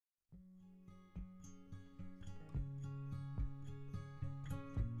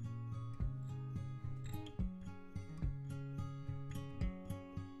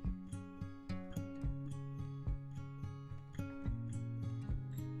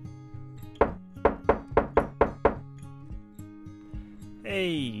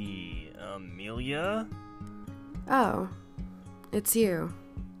Hey, Amelia? Oh, it's you.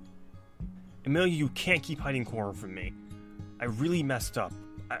 Amelia, you can't keep hiding Cora from me. I really messed up.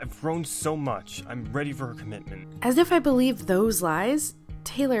 I've grown so much. I'm ready for her commitment. As if I believed those lies?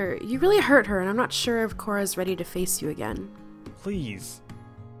 Taylor, you really hurt her, and I'm not sure if Cora's ready to face you again. Please.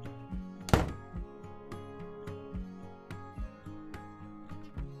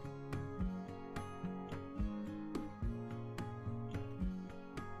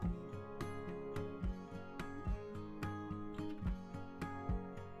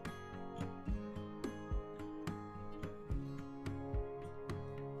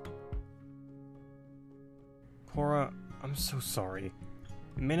 Cora, I'm so sorry.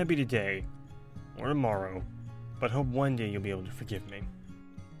 It may not be today, or tomorrow, but I hope one day you'll be able to forgive me.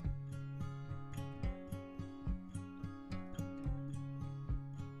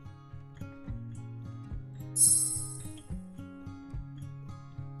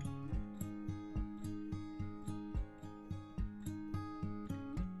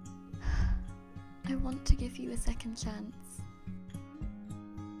 I want to give you a second chance.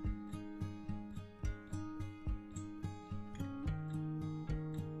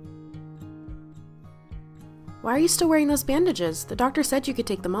 Why are you still wearing those bandages? The doctor said you could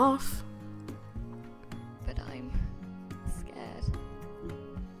take them off. But I'm scared.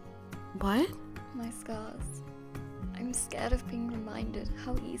 What? My scars. I'm scared of being reminded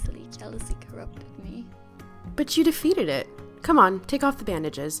how easily jealousy corrupted me. But you defeated it. Come on, take off the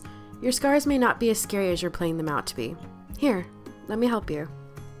bandages. Your scars may not be as scary as you're playing them out to be. Here, let me help you.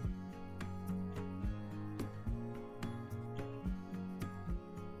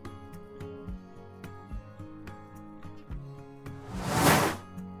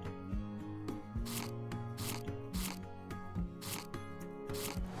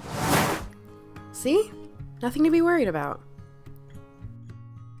 See? Nothing to be worried about.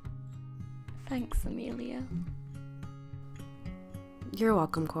 Thanks, Amelia. You're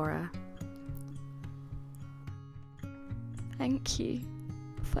welcome, Cora. Thank you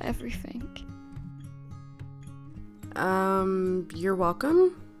for everything. You're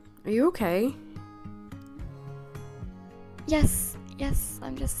welcome? Are you okay? Yes,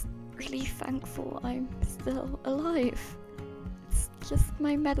 I'm just really thankful I'm still alive. It's just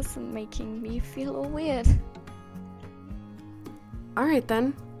my medicine making me feel all weird. Alright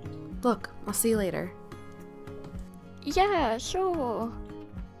then. Look, I'll see you later. Yeah, sure.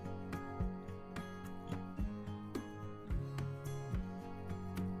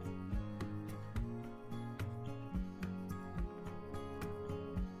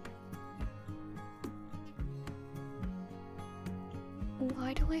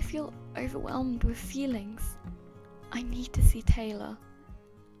 Why do I feel overwhelmed with feelings? I need to see Taylor.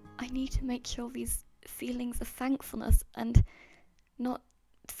 I need to make sure these feelings are thankfulness and not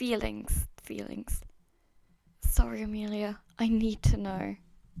feelings. Sorry, Amelia. I need to know.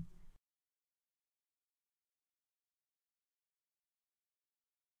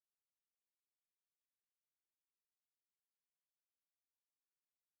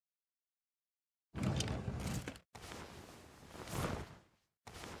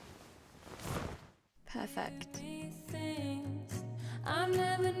 Perfect. I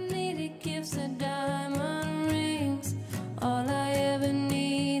never needed gifts or diamond rings. All I ever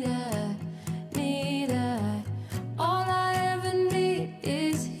need, all I ever need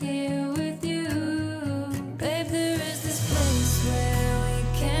is here with you. Babe, there is this place where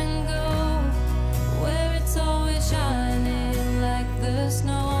we can go, where it's always shining like the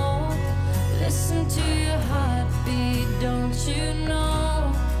snow. Listen to your heartbeat, don't you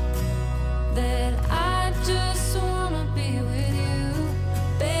know that I just wanna be with you.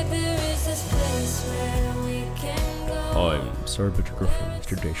 Babe, there is this place where we can go. I'm sorry about your girlfriend,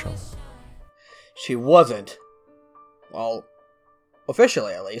 Mr. Deschamps. She wasn't. Well,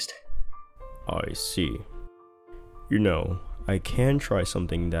 officially at least. I see. You know, I can try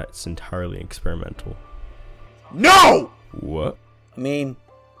something that's entirely experimental. No! What? I mean,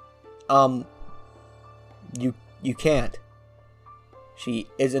 you can't. She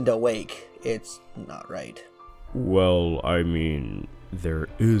isn't awake. It's not right. Well, I mean, there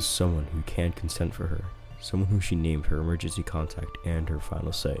is someone who can consent for her. Someone who she named her emergency contact and her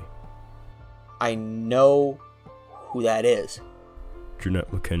final say. I know who that is.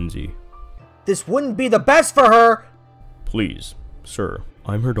 Jeanette Mackenzie. This wouldn't be the best for her! Please, sir,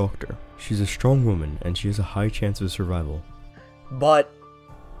 I'm her doctor. She's a strong woman and she has a high chance of survival. But...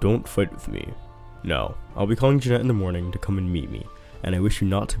 Don't fight with me. Now, I'll be calling Jeanette in the morning to come and meet me, and I wish you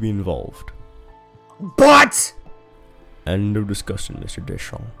not to be involved. But! End of discussion, Mr.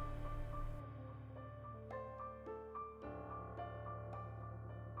 Deschamps.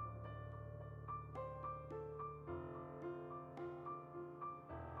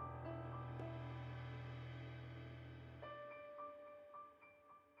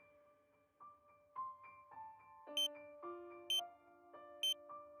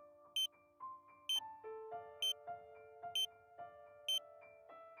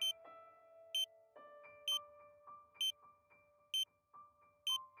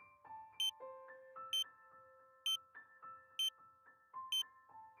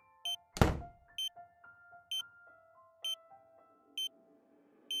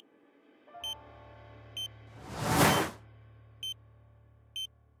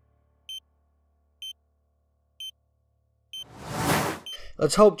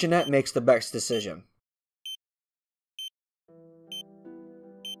 Let's hope Jeanette makes the best decision.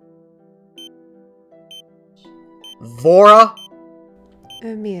 Vora?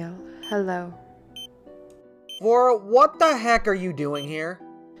 Emile, hello. Vora, what the heck are you doing here?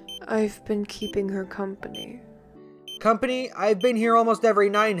 I've been keeping her company. Company? I've been here almost every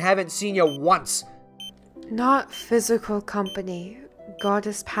night and haven't seen you once. Not physical company.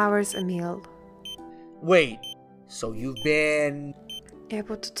 Goddess powers, Emile. Wait, so you've been...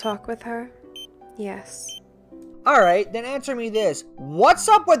 Able to talk with her? Yes. Alright, then answer me this. What's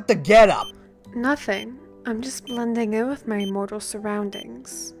up with the getup? Nothing. I'm just blending in with my mortal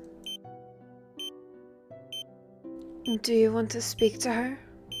surroundings. Do you want to speak to her?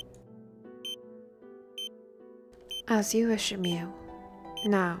 As you wish, Emile.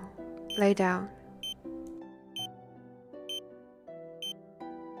 Now, lay down.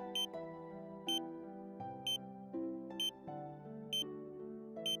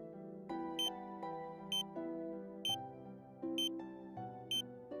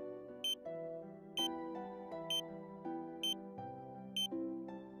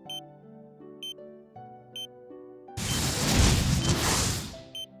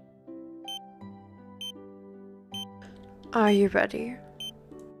 Are you ready?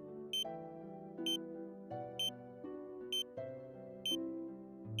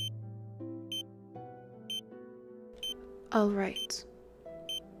 All right.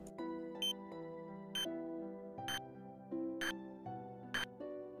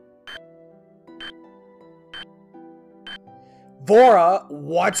 Vora,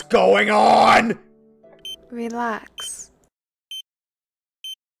 what's going on? Relax.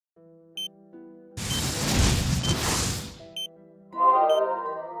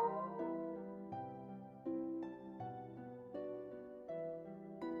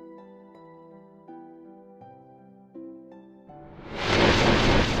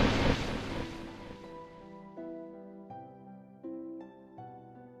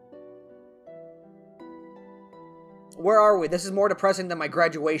 Where are we? This is more depressing than my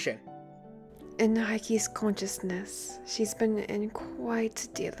graduation. In Hikey's consciousness, she's been in quite a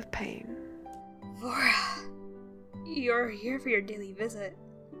deal of pain. Vora, you're here for your daily visit.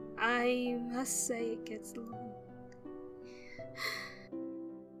 I must say it gets long.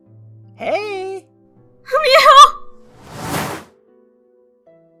 Hey! Emile!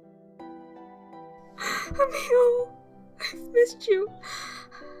 Emile, I've missed you.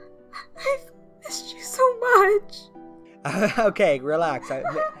 I've missed you so much. Okay, relax.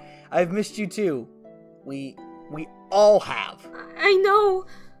 I've missed you too. We all have. I know.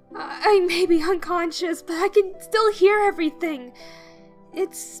 I may be unconscious, but I can still hear everything.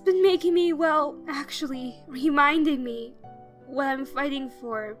 It's been making me, well, actually, reminding me what I'm fighting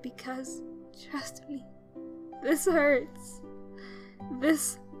for, because, trust me, this hurts.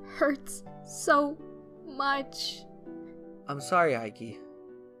 This hurts so much. I'm sorry, Hikey.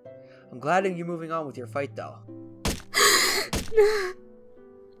 I'm glad that you're moving on with your fight, though.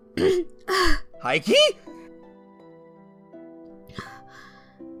 Hikey?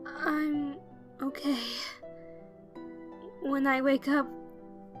 I'm okay. When I wake up,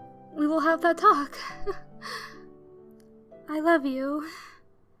 we will have that talk. I love you.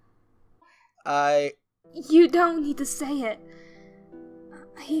 You don't need to say it.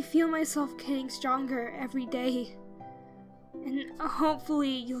 I feel myself getting stronger every day. And hopefully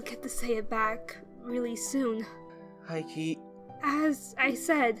you'll get to say it back really soon. Hikey. As I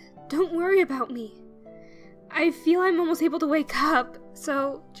said, don't worry about me. I feel I'm almost able to wake up,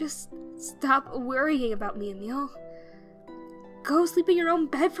 so just stop worrying about me, Emile. Go sleep in your own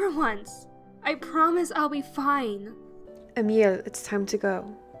bed for once. I promise I'll be fine. Emile, it's time to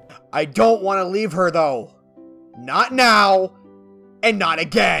go. I don't want to leave her, though. Not now, and not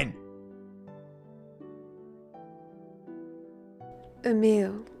again.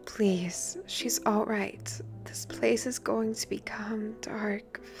 Emile, please. She's alright. This place is going to become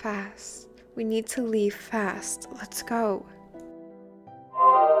dark fast. We need to leave fast. Let's go.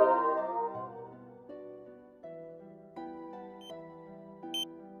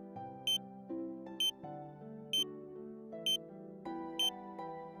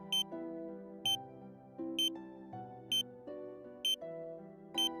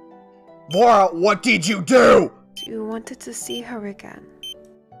 Vora, what did you do? You wanted to see her again.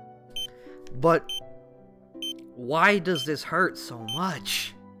 But why does this hurt so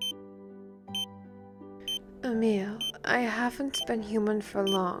much? Emile, I haven't been human for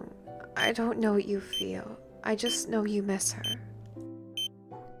long. I don't know what you feel. I just know you miss her.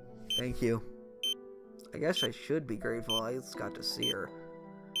 Thank you. I guess I should be grateful I just got to see her.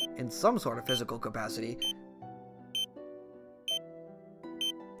 In some sort of physical capacity.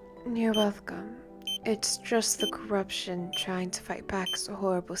 You're welcome. It's just the corruption trying to fight back a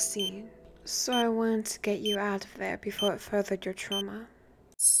horrible scene. So I wanted to get you out of there before it furthered your trauma.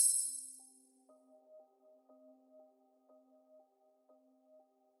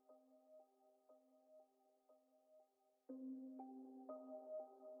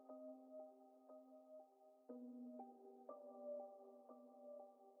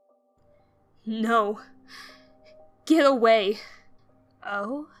 No. Get away.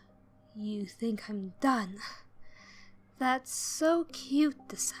 Oh? You think I'm done? That's so cute,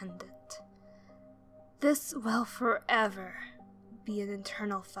 Descendant. This will forever be an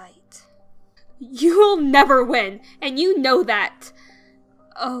eternal fight. You'll never win, and you know that.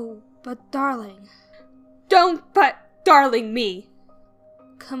 Oh, but darling. Don't but darling me.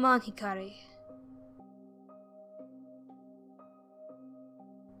 Come on, Hikari.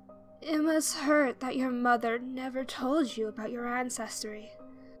 It must hurt that your mother never told you about your ancestry.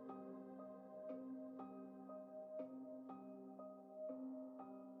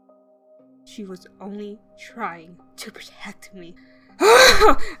 She was only trying to protect me.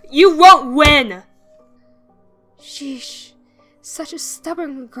 You won't win! Sheesh, such a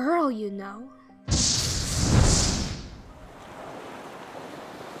stubborn girl, you know.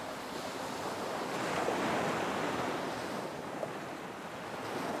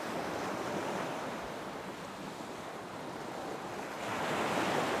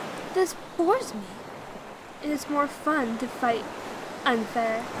 This bores me. It is more fun to fight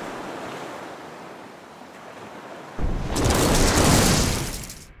unfair.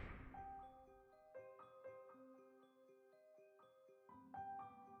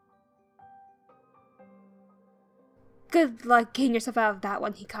 Good luck getting yourself out of that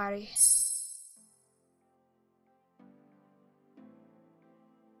one, Hikari.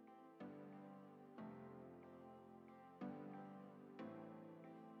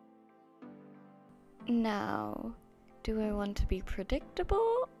 Now, do I want to be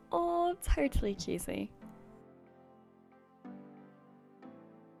predictable or totally cheesy?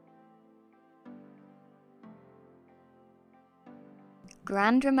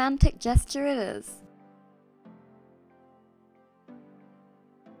 Grand romantic gesture it is.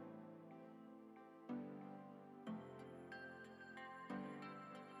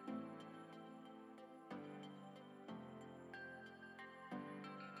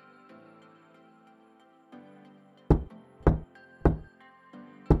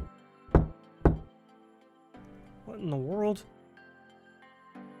 What in the world?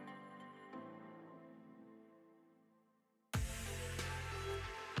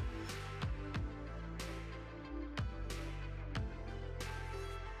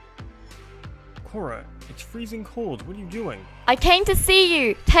 Cora, it's freezing cold. What are you doing? I came to see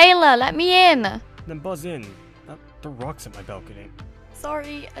you! Taylor, let me in! Then buzz in. There are rocks at my balcony.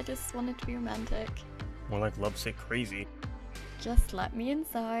 Sorry, I just wanted to be romantic. More like lovesick crazy. Just let me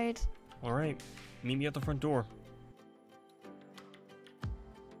inside. Alright, meet me at the front door.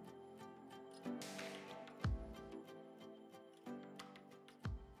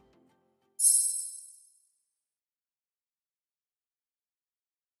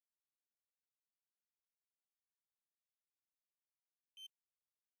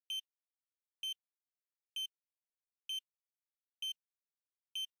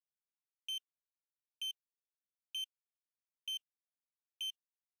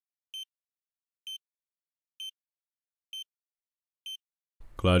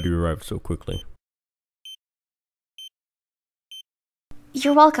 Glad you arrived so quickly.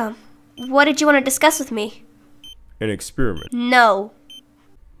 You're welcome. What did you want to discuss with me? An experiment. No.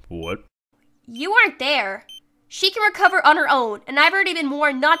 What? You weren't there. She can recover on her own, and I've already been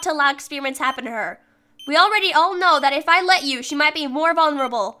warned not to allow experiments happen to her. We already all know that if I let you, she might be more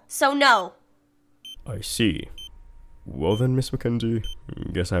vulnerable, so no. I see. Well then, Miss Mackenzie,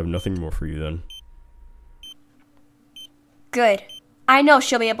 guess I have nothing more for you then. Good. I know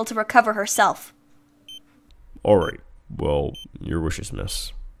she'll be able to recover herself. Alright, well, your wishes,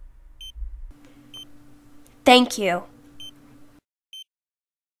 miss. Thank you.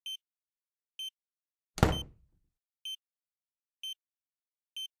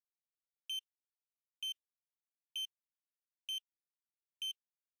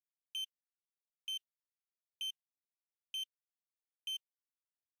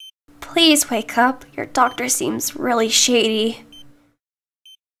 Please wake up. Your doctor seems really shady.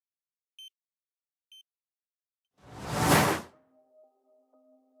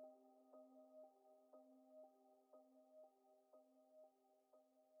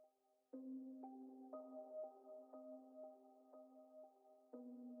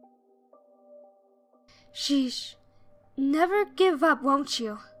 Sheesh. Never give up, won't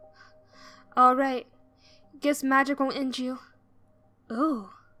you? Alright. Guess magic won't end you. Ooh.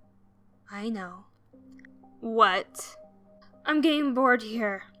 I know. What? I'm getting bored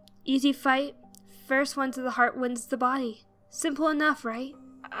here. Easy fight. First one to the heart wins the body. Simple enough, right?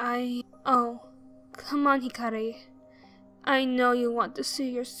 Oh. Come on, Hikari. I know you want to see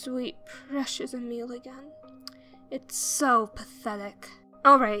your sweet, precious Emile again. It's so pathetic.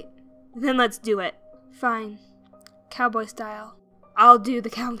 Alright, then let's do it. Fine. Cowboy style. I'll do the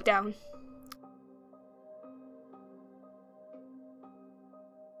countdown.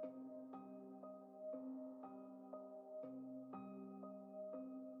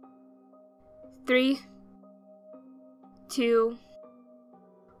 Three, 2,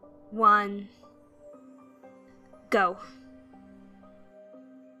 1, go.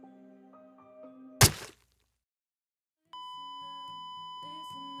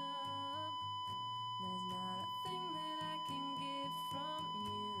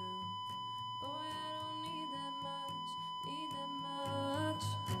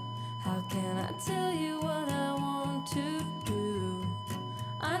 How can I tell you what I want to do?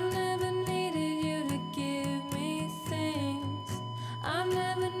 I never needed you to give me things. I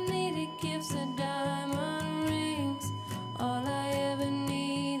never needed gifts or diamond rings. All I ever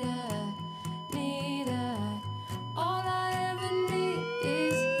need, all I ever need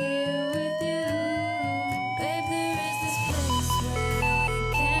is here with you. Babe, there is this place where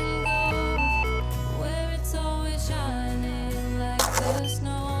we can go, where it's always shining like the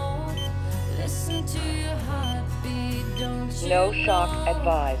snow. Listen to your heartbeat, don't you No shock know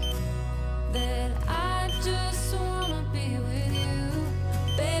advised. that I just wanna be with you.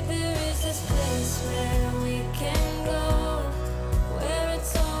 Babe, there is this place where we can go, where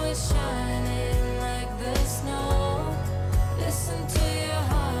it's always shining like the snow. Listen to